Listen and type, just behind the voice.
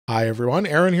Hi everyone,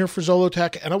 Aaron here for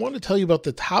Zollotech, and I want to tell you about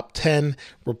the top 10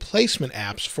 replacement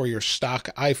apps for your stock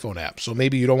iPhone app. So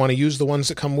maybe you don't want to use the ones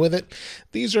that come with it.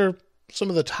 These are some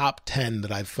of the top 10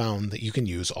 that I've found that you can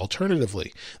use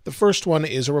alternatively. The first one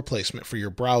is a replacement for your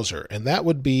browser, and that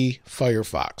would be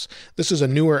Firefox. This is a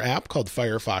newer app called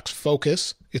Firefox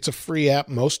Focus. It's a free app.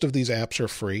 Most of these apps are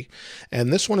free.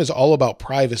 And this one is all about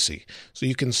privacy. So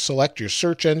you can select your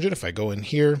search engine. If I go in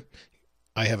here,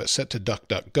 I have it set to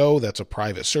DuckDuckGo. That's a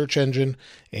private search engine.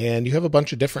 And you have a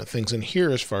bunch of different things in here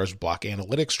as far as block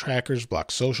analytics trackers,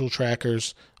 block social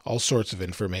trackers, all sorts of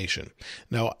information.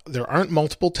 Now, there aren't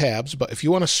multiple tabs, but if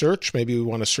you want to search, maybe we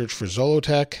want to search for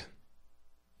Zollotech.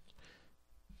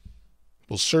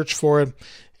 We'll search for it,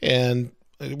 and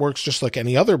it works just like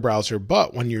any other browser,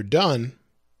 but when you're done,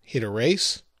 hit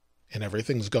erase, and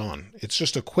everything's gone. It's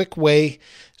just a quick way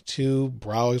to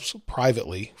browse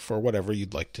privately for whatever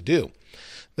you'd like to do.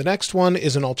 The next one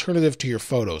is an alternative to your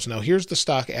photos. Now here's the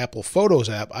stock Apple Photos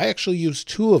app. I actually use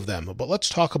two of them, but let's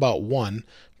talk about one,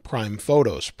 Prime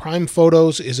Photos. Prime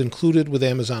Photos is included with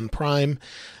Amazon Prime,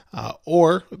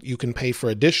 or you can pay for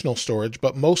additional storage,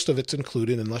 but most of it's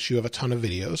included unless you have a ton of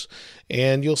videos.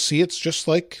 And you'll see it's just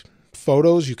like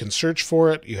Photos. You can search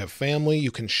for it. You have family.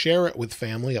 You can share it with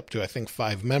family up to, I think,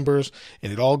 5 members,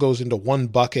 and it all goes into one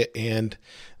bucket, and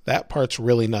that part's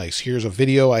really nice. Here's a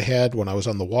video I had when I was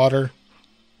on the water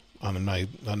on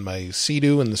my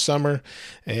Sea-Doo in the summer,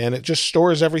 and it just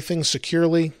stores everything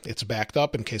securely. It's backed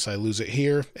up in case I lose it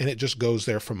here, and it just goes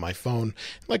there from my phone.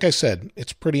 Like I said,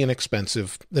 it's pretty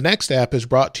inexpensive. The next app is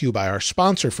brought to you by our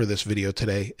sponsor for this video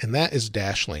today, and that is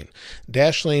Dashlane.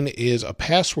 Dashlane is a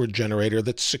password generator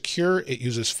that's secure. It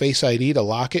uses Face ID to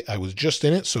lock it. I was just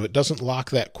in it, so it doesn't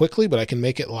lock that quickly, but I can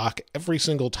make it lock every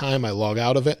single time I log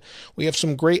out of it. We have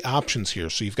some great options here.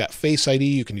 So you've got Face ID,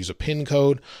 you can use a PIN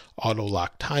code, auto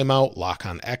lock timeout, lock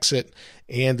on exit,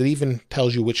 and it even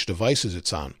tells you which devices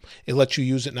it's on. It lets you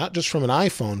use it not just from an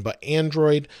iPhone, but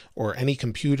Android or any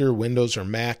computer, Windows or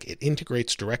Mac. It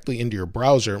integrates directly into your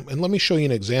browser, and let me show you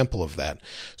an example of that.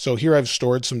 So here I've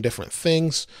stored some different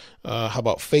things. How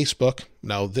about Facebook?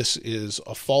 Now this is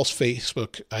a false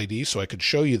Facebook ID, so I could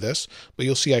show you this, but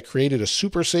you'll see I created a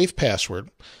super safe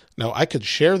password. Now, I could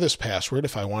share this password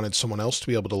if I wanted someone else to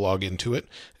be able to log into it.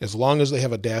 As long as they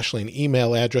have a Dashlane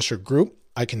email address or group,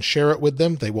 I can share it with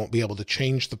them. They won't be able to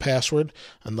change the password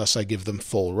unless I give them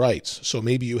full rights. So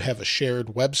maybe you have a shared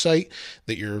website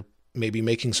that you're maybe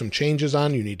making some changes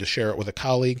on. You need to share it with a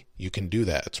colleague. You can do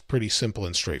that. It's pretty simple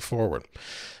and straightforward.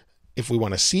 If we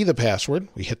want to see the password,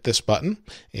 we hit this button,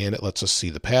 and it lets us see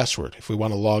the password. If we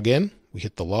want to log in, we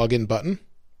hit the login button.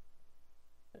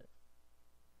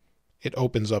 It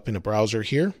opens up in a browser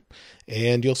here,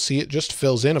 and you'll see it just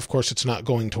fills in. Of course, it's not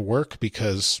going to work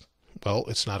because, well,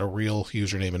 it's not a real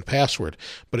username and password,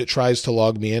 but it tries to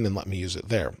log me in and let me use it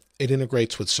there. It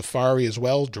integrates with Safari as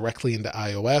well, directly into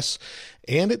iOS,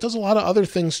 and it does a lot of other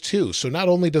things too. So not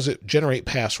only does it generate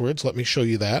passwords, let me show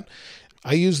you that.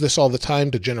 I use this all the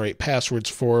time to generate passwords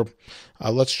for,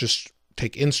 let's just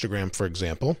take Instagram, for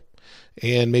example,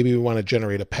 and maybe we want to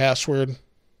generate a password.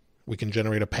 We can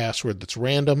generate a password that's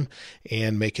random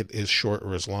and make it as short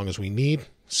or as long as we need.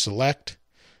 Select,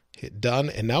 hit done,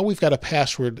 and now we've got a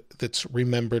password that's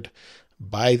remembered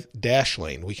by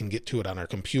Dashlane. We can get to it on our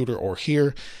computer or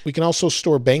here. We can also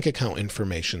store bank account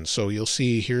information. So you'll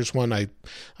see here's one I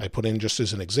put in just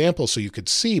as an example so you could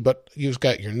see, but you've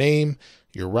got your name,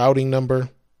 your routing number,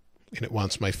 and it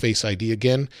wants my Face ID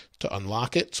again to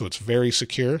unlock it, so it's very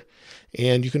secure.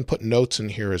 And you can put notes in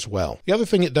here as well. The other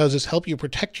thing it does is help you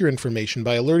protect your information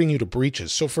by alerting you to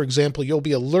breaches. So for example, you'll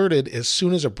be alerted as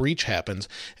soon as a breach happens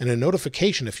and a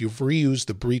notification if you've reused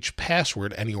the breach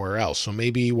password anywhere else. So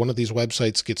maybe one of these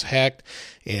websites gets hacked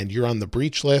and you're on the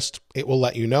breach list. It will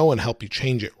let you know and help you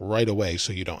change it right away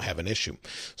so you don't have an issue.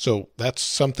 So that's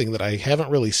something that I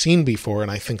haven't really seen before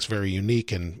and I think is very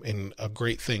unique and a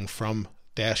great thing from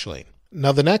Dashlane.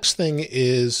 Now, the next thing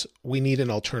is we need an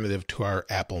alternative to our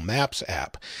Apple Maps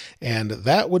app, and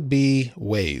that would be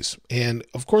Waze. And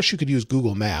of course, you could use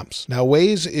Google Maps. Now,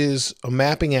 Waze is a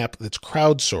mapping app that's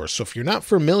crowdsourced. So if you're not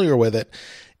familiar with it,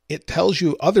 it tells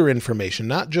you other information,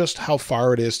 not just how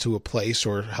far it is to a place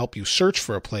or help you search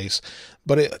for a place,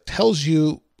 but it tells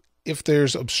you if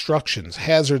there's obstructions,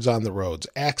 hazards on the roads,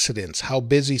 accidents, how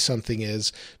busy something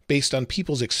is based on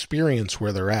people's experience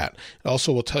where they're at. It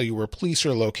also will tell you where police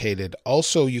are located.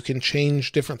 Also, you can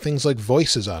change different things like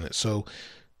voices on it. So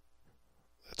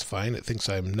that's fine. It thinks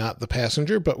I'm not the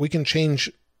passenger, but we can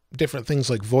change different things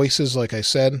like voices, like I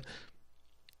said.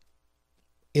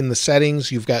 In the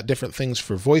settings, you've got different things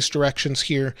for voice directions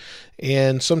here,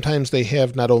 and sometimes they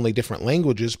have not only different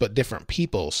languages, but different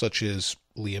people, such as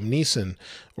Liam Neeson,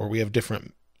 or we have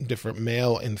different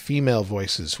male and female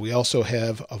voices. We also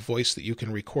have a voice that you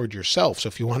can record yourself. So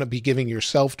if you want to be giving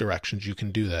yourself directions, you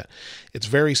can do that. It's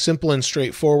very simple and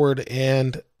straightforward,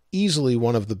 and easily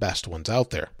one of the best ones out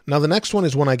there. Now, the next one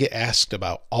is one I get asked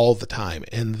about all the time,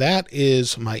 and that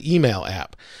is my email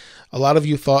app. A lot of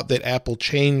you thought that Apple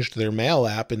changed their mail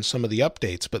app in some of the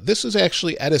updates, but this is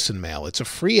actually Edison Mail. It's a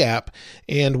free app,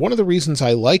 and one of the reasons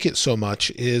I like it so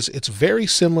much is it's very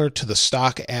similar to the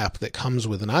stock app that comes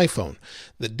with an iPhone.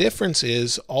 The difference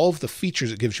is all of the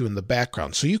features it gives you in the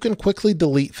background. So you can quickly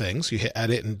delete things. You hit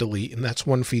edit and delete, and that's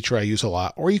one feature I use a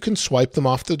lot. Or you can swipe them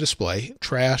off the display,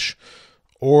 trash,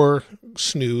 or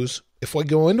snooze. If I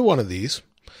go into one of these,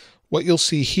 what you'll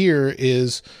see here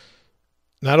is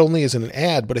not only is it an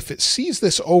ad, but if it sees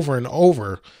this over and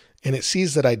over and it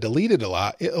sees that I deleted a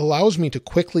lot, it allows me to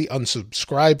quickly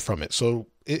unsubscribe from it. So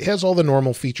it has all the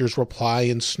normal features, reply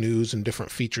and snooze and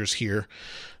different features here,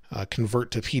 convert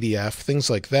to PDF,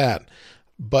 things like that.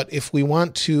 But if we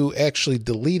want to actually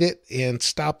delete it and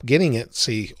stop getting it,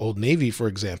 say Old Navy, for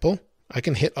example, I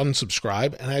can hit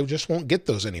unsubscribe and I just won't get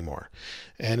those anymore.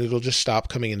 And it'll just stop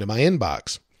coming into my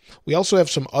inbox. We also have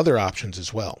some other options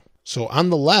as well. So on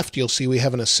the left, you'll see we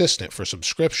have an assistant for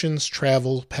subscriptions,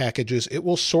 travel, packages. It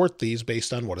will sort these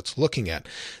based on what it's looking at.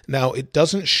 Now, it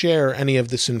doesn't share any of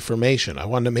this information. I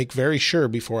wanted to make very sure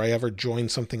before I ever join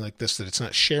something like this that it's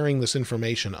not sharing this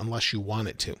information unless you want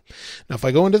it to. Now, if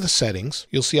I go into the settings,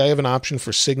 you'll see I have an option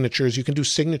for signatures. You can do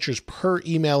signatures per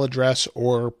email address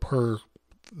or per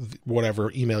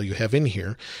whatever email you have in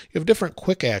here. You have different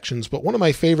quick actions, but one of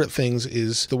my favorite things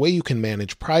is the way you can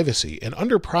manage privacy. And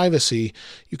under privacy,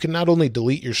 you can not only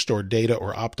delete your stored data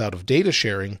or opt out of data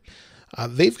sharing,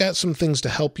 they've got some things to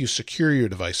help you secure your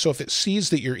device. So if it sees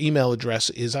that your email address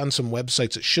is on some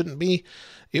websites it shouldn't be,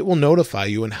 it will notify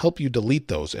you and help you delete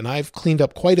those. And I've cleaned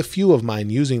up quite a few of mine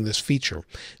using this feature.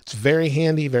 It's very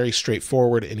handy, very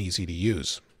straightforward, and easy to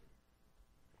use.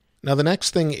 Now, the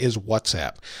next thing is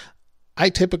WhatsApp. I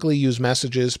typically use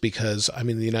messages because I'm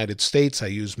in the United States. I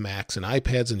use Macs and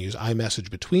iPads and use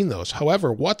iMessage between those.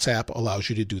 However, WhatsApp allows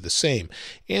you to do the same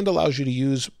and allows you to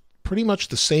use pretty much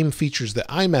the same features that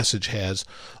iMessage has,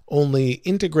 only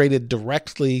integrated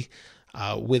directly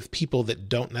with people that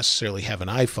don't necessarily have an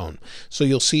iPhone. So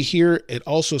you'll see here, it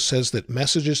also says that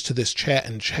messages to this chat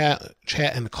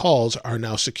and calls are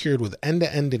now secured with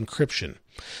end-to-end encryption.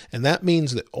 And that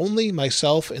means that only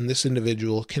myself and this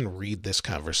individual can read this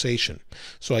conversation.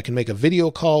 So I can make a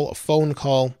video call, a phone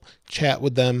call, chat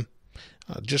with them,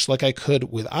 just like I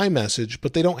could with iMessage,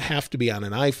 but they don't have to be on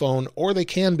an iPhone, or they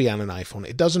can be on an iPhone.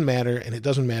 It doesn't matter, and it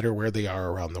doesn't matter where they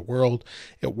are around the world.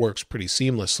 It works pretty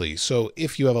seamlessly. So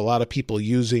if you have a lot of people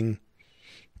using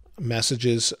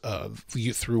messages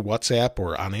through WhatsApp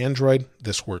or on Android,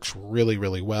 this works really,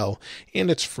 really well, and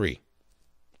it's free.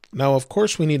 Now, of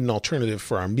course, we need an alternative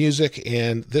for our music,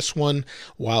 and this one,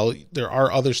 while there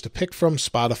are others to pick from,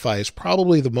 Spotify is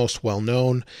probably the most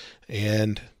well-known,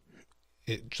 and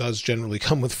it does generally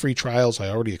come with free trials. I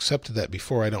already accepted that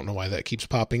before. I don't know why that keeps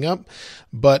popping up.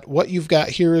 But what you've got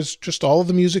here is just all of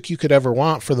the music you could ever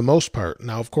want for the most part.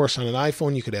 Now, of course, on an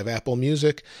iPhone, you could have Apple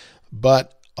Music,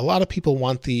 but a lot of people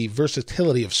want the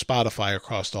versatility of Spotify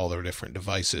across all their different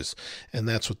devices, and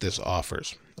that's what this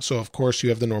offers. So, of course, you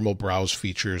have the normal browse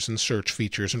features and search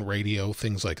features and radio,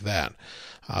 things like that.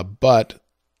 But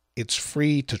it's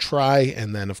free to try,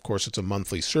 and then, of course, it's a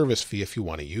monthly service fee if you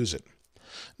want to use it.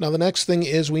 Now, the next thing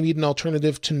is we need an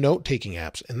alternative to note-taking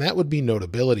apps, and that would be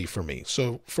Notability for me.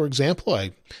 So, for example,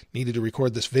 I needed to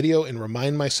record this video and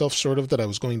remind myself sort of that I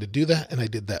was going to do that, and I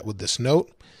did that with this note.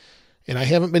 And I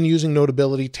haven't been using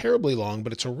Notability terribly long,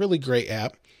 but it's a really great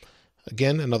app.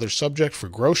 Again, another subject for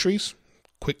groceries,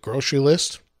 quick grocery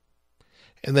list.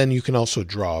 And then you can also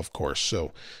draw, of course.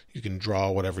 So you can draw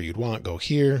whatever you'd want. Go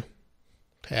here,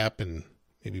 tap, and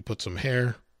maybe put some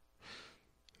hair,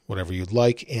 whatever you'd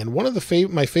like. And one of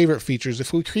my favorite features,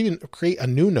 if we create a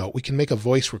new note, we can make a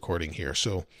voice recording here.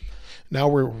 So now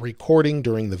we're recording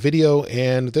during the video,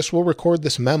 and this will record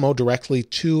this memo directly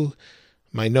to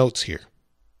my notes here.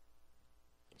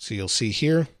 So you'll see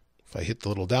here, if I hit the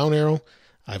little down arrow,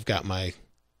 I've got my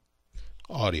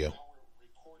audio.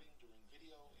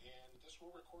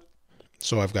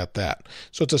 So I've got that.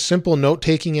 So it's a simple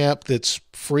note-taking app that's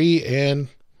free and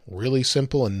really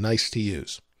simple and nice to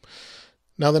use.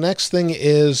 Now, the next thing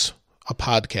is a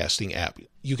podcasting app.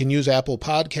 You can use Apple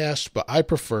Podcasts, but I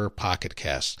prefer Pocket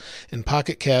Casts. And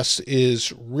Pocket Casts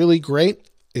is really great.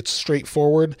 It's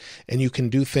straightforward, and you can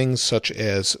do things such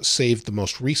as save the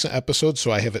most recent episode.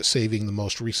 So I have it saving the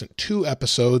most recent 2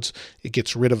 episodes. It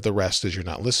gets rid of the rest as you're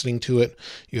not listening to it.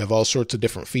 You have all sorts of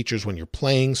different features when you're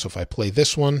playing. So if I play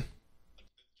this one,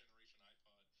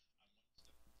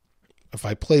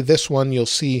 you'll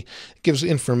see it gives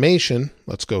information.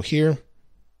 Let's go here.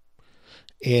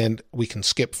 And we can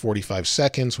skip 45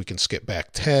 seconds. We can skip back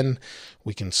 10.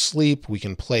 We can sleep. We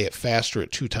can play it faster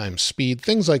at 2 times speed,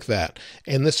 things like that.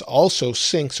 And this also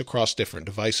syncs across different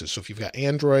devices. So if you've got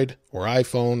Android or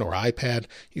iPhone or iPad,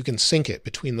 you can sync it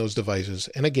between those devices.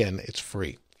 And again, it's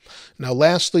free. Now,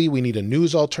 lastly, we need a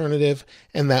news alternative,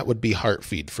 and that would be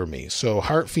Heartfeed for me. So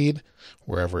Heartfeed,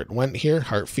 wherever it went here,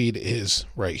 Heartfeed is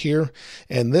right here.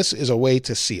 And this is a way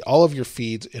to see all of your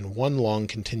feeds in one long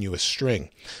continuous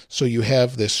string. So you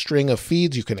have this string of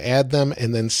feeds, you can add them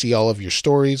and then see all of your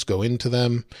stories, go into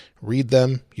them, read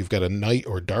them. You've got a night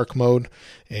or dark mode,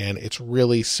 and it's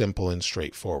really simple and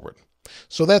straightforward.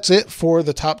 So that's it for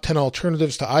the top 10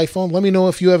 alternatives to iPhone. Let me know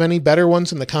if you have any better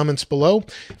ones in the comments below.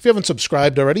 If you haven't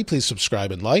subscribed already, please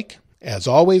subscribe and like. As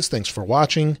always, thanks for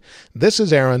watching. This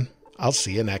is Aaron. I'll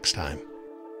see you next time.